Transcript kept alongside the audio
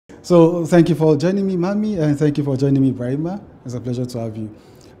So thank you for joining me, Mami, and thank you for joining me, Ibrahima. It's a pleasure to have you.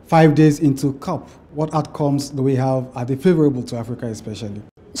 5 days into COP, what outcomes do we have? Are they favorable to Africa especially?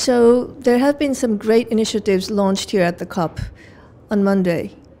 So there have been some great initiatives launched here at the COP. On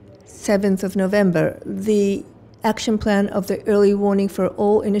Monday, 7th of November, the action plan of the Early Warning for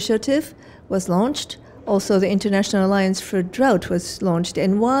All initiative was launched. Also, the International Alliance for Drought was launched.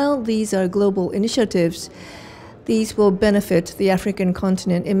 And while these are global initiatives, these will benefit the African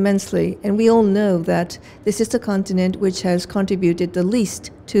continent immensely. And we all know that this is the continent which has contributed the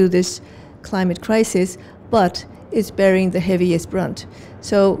least to this climate crisis, but is bearing the heaviest brunt.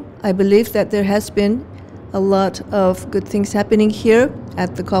 So I believe that there has been a lot of good things happening here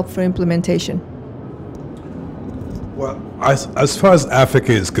at the COP for implementation. Well, as far as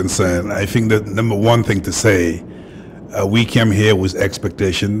Africa is concerned, I think the number one thing to say, we came here with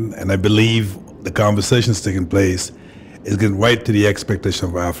expectation, and I believe the conversations taking place is getting right to the expectation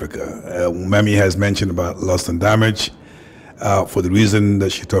of Africa. Mami has mentioned about loss and damage. For the reason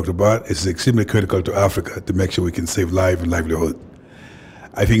that she talked about, it's extremely critical to Africa to make sure we can save life and livelihood.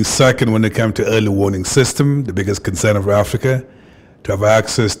 I think second, when it comes to early warning system, the biggest concern of Africa, to have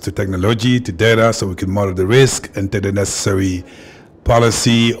access to technology, to data, so we can monitor the risk and take the necessary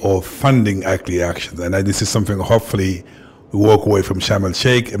policy or funding actions. And this is something hopefully we walk away from Sharm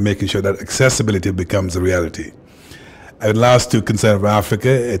el-Sheikh and making sure that accessibility becomes a reality. And last two concerns of Africa,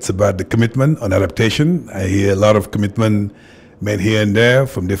 it's about the commitment on adaptation. I hear a lot of commitment made here and there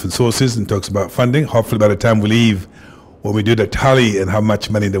from different sources and talks about funding. Hopefully by the time we leave, when we do the tally and how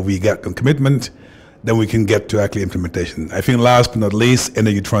much money that we got on commitment, then we can get to actually implementation. I think last but not least,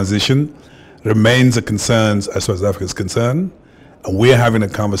 energy transition remains a concern as far as Africa is concerned. And we're having a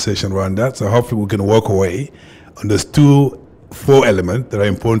conversation around that. So hopefully we can walk away on those four elements that are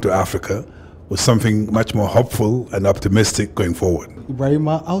important to Africa with something much more hopeful and optimistic going forward.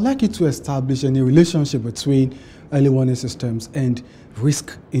 Ibrahima, I would like you to establish any relationship between early warning systems and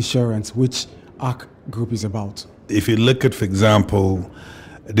risk insurance, which ARC Group is about. If you look at, for example,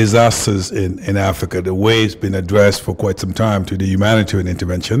 disasters in Africa, the way it's been addressed for quite some time to the humanitarian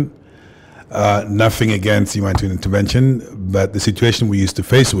intervention, nothing against humanitarian intervention, but the situation we used to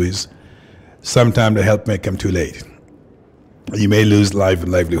face with, sometimes the help may come too late. You may lose life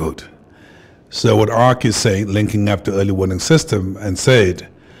and livelihood. So what ARC is saying, linking up to early warning system, and said,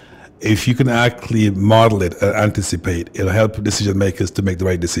 if you can actually model it and anticipate, it'll help decision makers to make the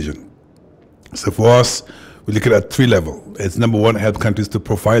right decision. So for us, we look at 3 levels. It's number one, help countries to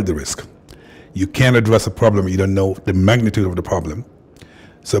profile the risk. You can't address a problem you don't know the magnitude of the problem.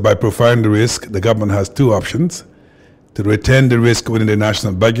 So by profiling the risk, the government has 2 options: to retain the risk within the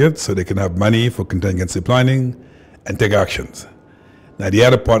national budget so they can have money for contingency planning and take actions. Now the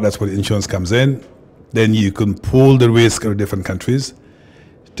other part, that's where the insurance comes in. Then you can pool the risk of different countries,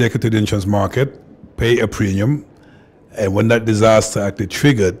 take it to the insurance market, pay a premium, and when that disaster actually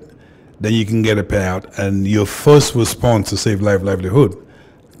triggered, then you can get a payout, and your first response to save livelihood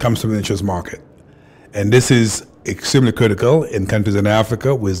comes from the insurance market. And this is extremely critical in countries in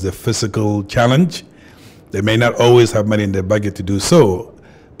Africa with the physical challenge. They may not always have money in their budget to do so,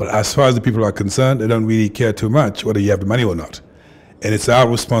 but as far as the people are concerned, they don't really care too much whether you have the money or not. And it's our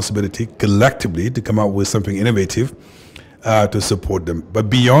responsibility collectively to come up with something innovative to support them. But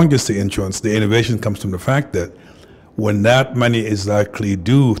beyond just the insurance, the innovation comes from the fact that when that money is likely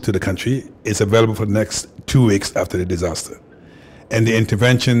due to the country, it's available for the next 2 weeks after the disaster. And the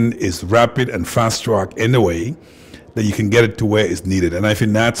intervention is rapid and fast track in a way that you can get it to where it's needed. And I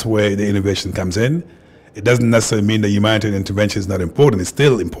think that's where the innovation comes in. It doesn't necessarily mean that humanitarian intervention is not important. It's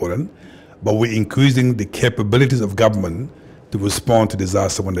still important, but we're increasing the capabilities of government to respond to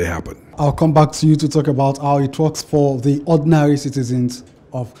disaster when they happen. I'll come back to you to talk about how it works for the ordinary citizens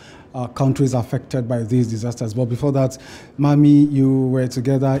of countries affected by these disasters. But before that, Mami, you were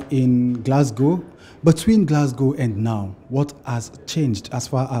together in Glasgow. Between Glasgow and now, what has changed as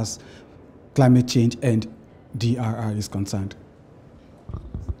far as climate change and DRR is concerned?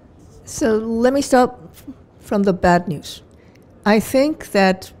 So let me start from the bad news. I think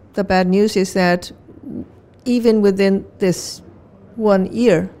that the bad news is that even within this 1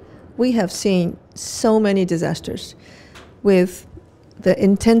 year, we have seen so many disasters, with the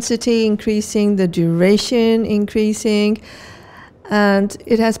intensity increasing, the duration increasing, and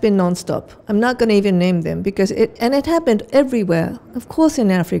it has been nonstop. I'm not going to even name them because it happened everywhere. Of course,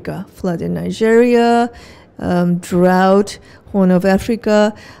 in Africa, flood in Nigeria, drought, Horn of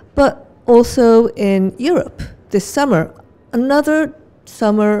Africa, but also in Europe this summer, another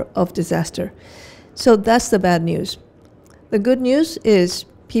summer of disaster. So that's the bad news. The good news is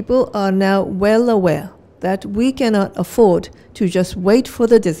people are now well aware that we cannot afford to just wait for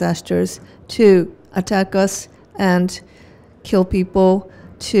the disasters to attack us and kill people,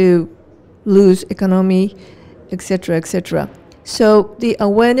 to lose economy, etc., etc. So the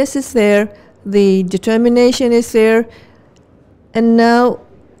awareness is there, the determination is there, and now,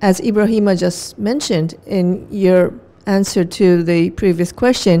 as Ibrahima just mentioned in your answer to the previous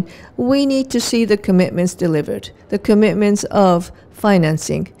question, we need to see the commitments delivered, the commitments of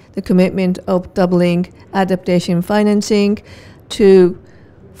financing, the commitment of doubling adaptation financing to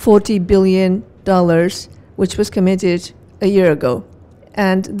 $40 billion, which was committed a year ago.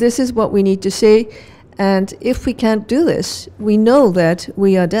 And this is what we need to see. And if we can't do this, we know that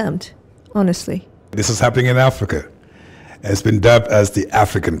we are damned, honestly. This is happening in Africa. It's been dubbed as the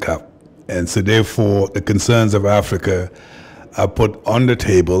African Cup. And so therefore, the concerns of Africa are put on the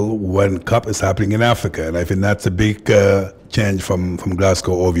table when COP is happening in Africa. And I think that's a big change from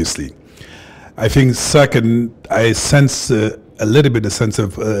Glasgow, obviously. I think second, I sense a little bit a sense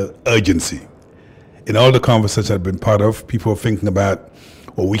of urgency. In all the conversations I've been part of, people are thinking about,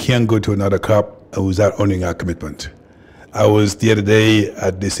 well, we can't go to another COP without honoring our commitment. I was the other day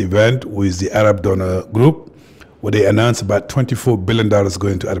at this event with the Arab Donor Group, where they announced about $24 billion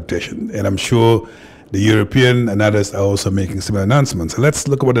going to adaptation. And I'm sure the European and others are also making similar announcements. So let's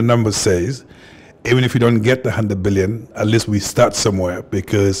look at what the numbers says. Even if we don't get the 100 billion, at least we start somewhere,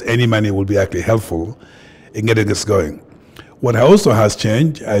 because any money will be actually helpful in getting us going. What also has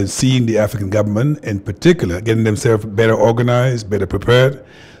changed, I've seen the African government in particular getting themselves better organized, better prepared.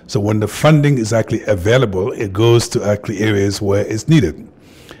 So when the funding is actually available, it goes to actually areas where it's needed.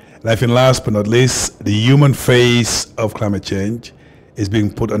 And I think last but not least, the human face of climate change is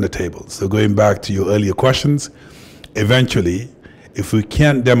being put on the table. So going back to your earlier questions, eventually, if we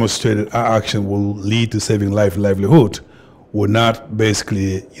can't demonstrate that our action will lead to saving life and livelihood, we're not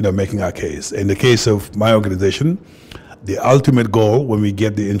basically, making our case. In the case of my organization, the ultimate goal when we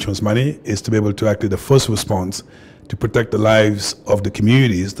get the insurance money is to be able to actually the first response to protect the lives of the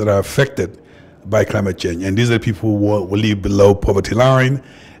communities that are affected by climate change. And these are the people who will live below poverty line.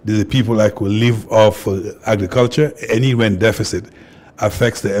 These are the people who live off agriculture. Any rent deficit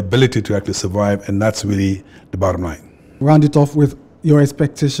affects their ability to actually survive, and that's really the bottom line. Round it off with your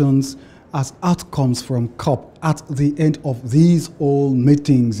expectations as outcomes from COP at the end of these all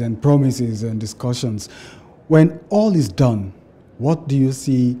meetings and promises and discussions. When all is done, what do you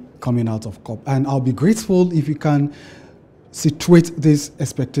see coming out of COP? And I'll be grateful if you can situate this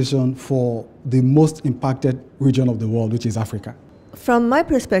expectation for the most impacted region of the world, which is Africa. From my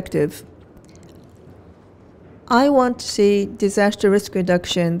perspective, I want to see disaster risk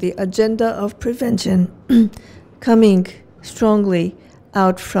reduction, the agenda of prevention, coming strongly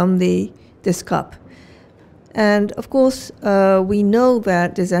out from this COP. And of course, we know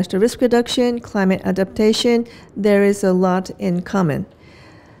that disaster risk reduction, climate adaptation, there is a lot in common.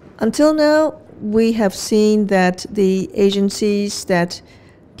 Until now, we have seen that the agencies that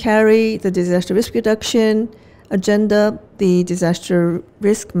carry the disaster risk reduction agenda, the disaster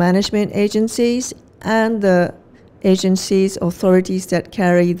risk management agencies, and the agencies, authorities that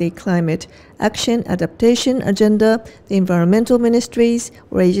carry the climate action, adaptation agenda, the environmental ministries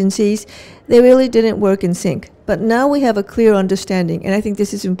or agencies, they really didn't work in sync. But now we have a clear understanding, and I think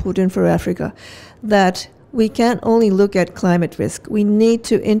this is important for Africa, that we can't only look at climate risk. We need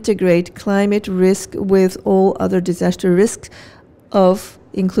to integrate climate risk with all other disaster risks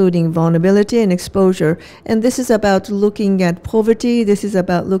including vulnerability and exposure. And this is about looking at poverty, this is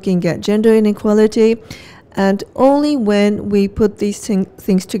about looking at gender inequality, and only when we put these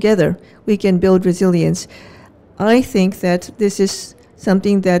things together, we can build resilience. I think that this is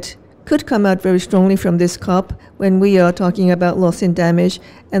something that could come out very strongly from this COP when we are talking about loss and damage,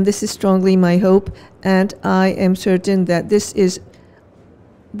 and this is strongly my hope, and I am certain that this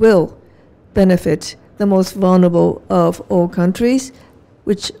will benefit the most vulnerable of all countries,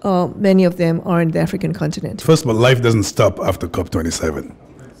 which many of them are in the African continent. First of all, life doesn't stop after COP27.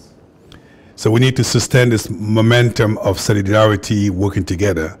 So we need to sustain this momentum of solidarity, working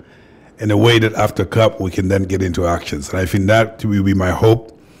together in a way that after COP we can then get into actions. And I think that will be my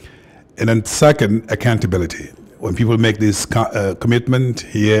hope. And then second, accountability. When people make this commitment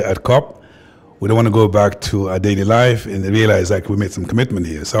here at COP, we don't want to go back to our daily life and realize like we made some commitment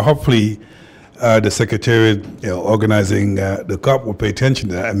here. So hopefully the Secretariat organizing the COP will pay attention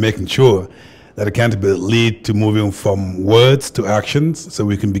to that and making sure that accountability lead to moving from words to actions so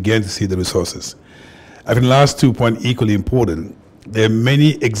we can begin to see the resources. I think the last 2 points equally important. There are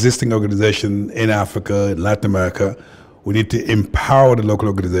many existing organizations in Africa, in Latin America. We need to empower the local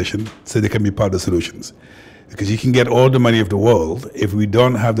organization so they can be part of the solutions. Because you can get all the money of the world, if we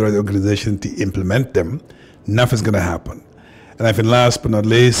don't have the right organization to implement them, nothing's going to happen. And I think last but not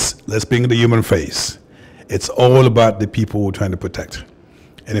least, let's bring the human face. It's all about the people we're trying to protect.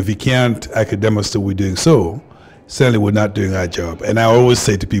 And if we can't demonstrate we're doing so, certainly we're not doing our job. And I always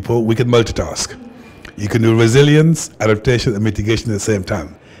say to people, we can multitask. You can do resilience, adaptation, and mitigation at the same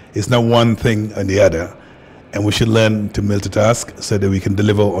time. It's not one thing or the other. And we should learn to multitask so that we can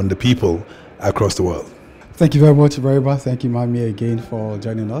deliver on the people across the world. Thank you very much, Ibrahima. Thank you, Mami, again for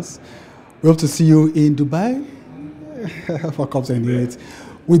joining us. We hope to see you in Dubai for COP28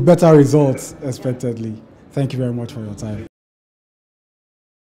 with better results, expectedly. Thank you very much for your time.